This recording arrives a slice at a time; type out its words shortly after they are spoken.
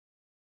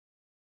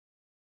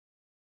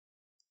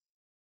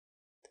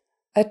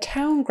A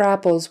town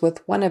grapples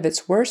with one of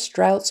its worst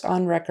droughts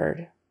on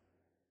record.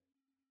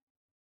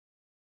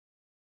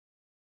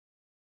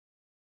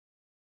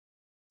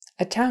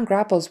 A town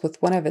grapples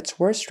with one of its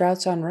worst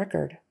droughts on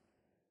record.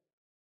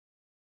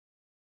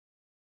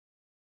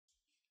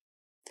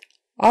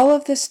 All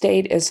of the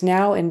state is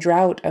now in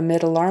drought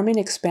amid alarming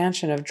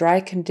expansion of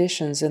dry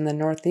conditions in the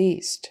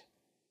Northeast.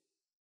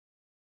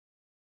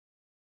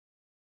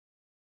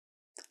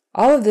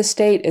 All of the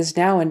state is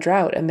now in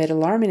drought amid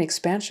alarming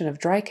expansion of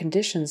dry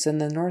conditions in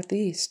the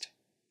Northeast.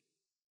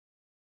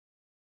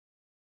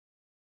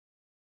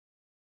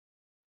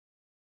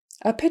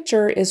 A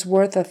picture is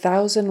worth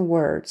 1,000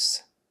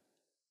 words.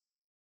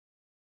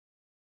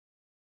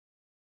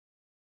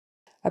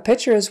 A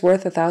picture is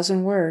worth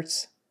 1,000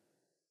 words.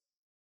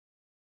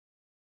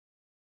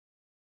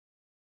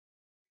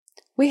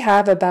 We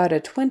have about a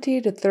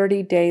 20 to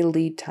 30 day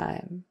lead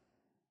time.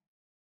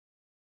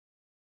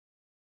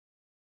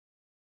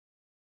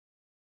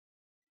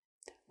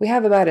 We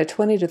have about a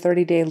 20 to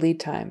 30 day lead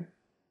time.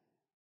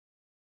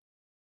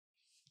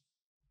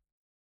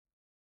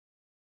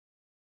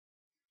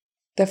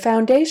 The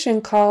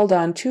Foundation called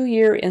on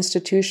two-year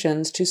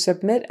institutions to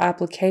submit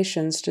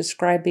applications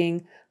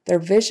describing their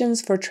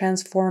visions for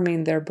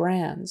transforming their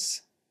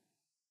brands.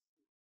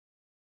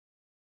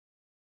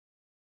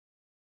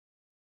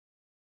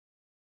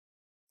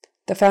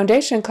 The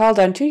Foundation called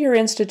on two-year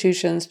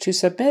institutions to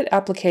submit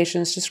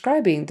applications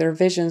describing their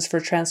visions for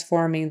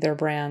transforming their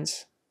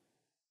brands.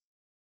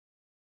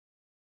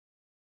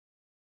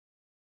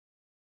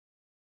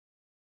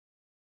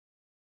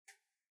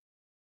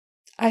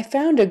 I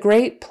found a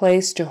great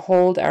place to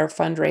hold our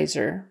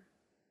fundraiser.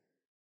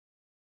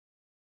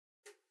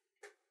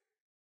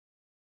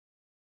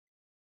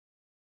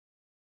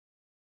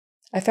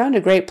 I found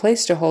a great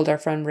place to hold our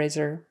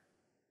fundraiser.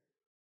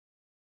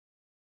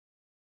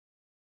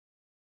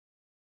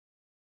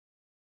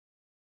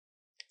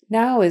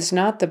 Now is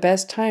not the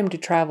best time to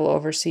travel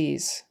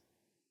overseas.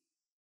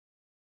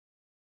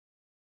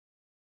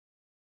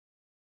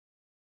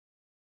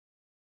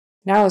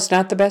 Now is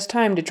not the best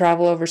time to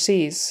travel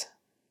overseas.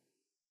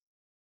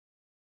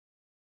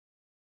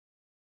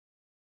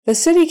 The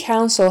City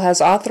Council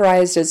has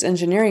authorized its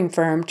engineering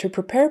firm to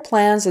prepare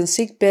plans and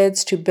seek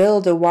bids to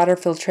build a water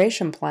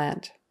filtration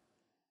plant.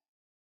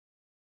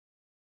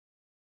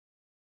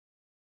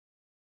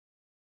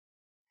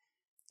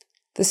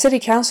 The City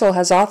Council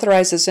has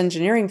authorized its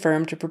engineering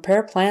firm to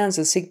prepare plans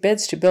and seek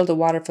bids to build a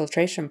water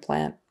filtration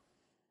plant.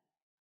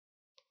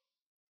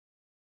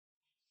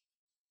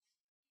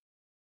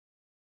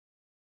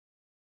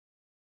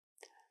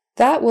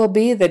 That will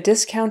be the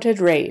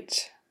discounted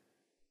rate.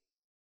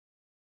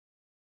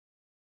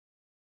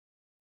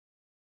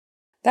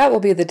 That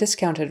will be the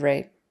discounted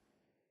rate.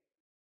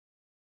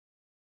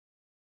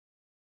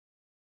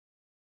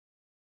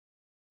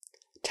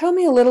 Tell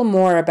me a little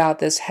more about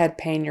this head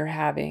pain you're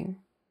having.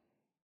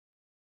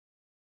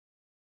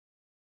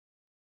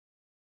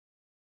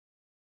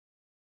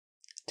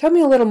 Tell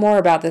me a little more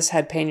about this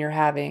head pain you're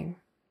having.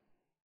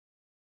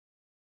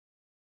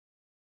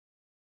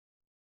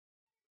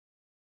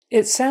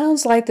 It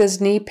sounds like this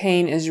knee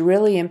pain is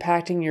really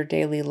impacting your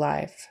daily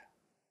life.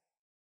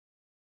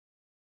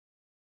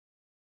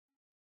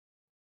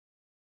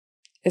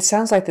 It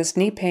sounds like this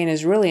knee pain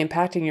is really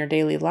impacting your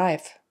daily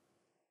life.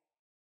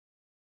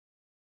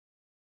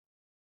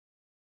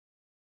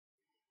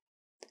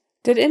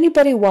 Did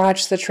anybody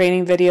watch the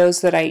training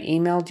videos that I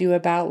emailed you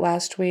about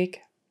last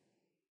week?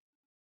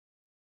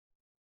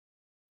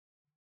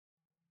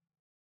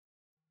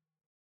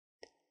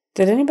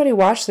 Did anybody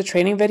watch the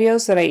training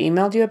videos that I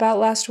emailed you about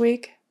last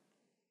week?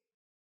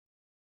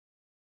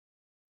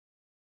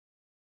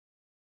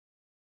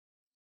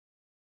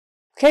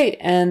 Okay,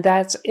 and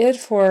that's it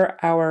for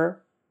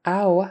our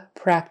ow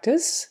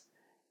practice,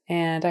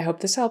 and I hope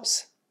this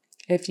helps.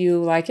 If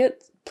you like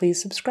it,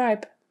 please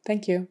subscribe.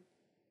 Thank you.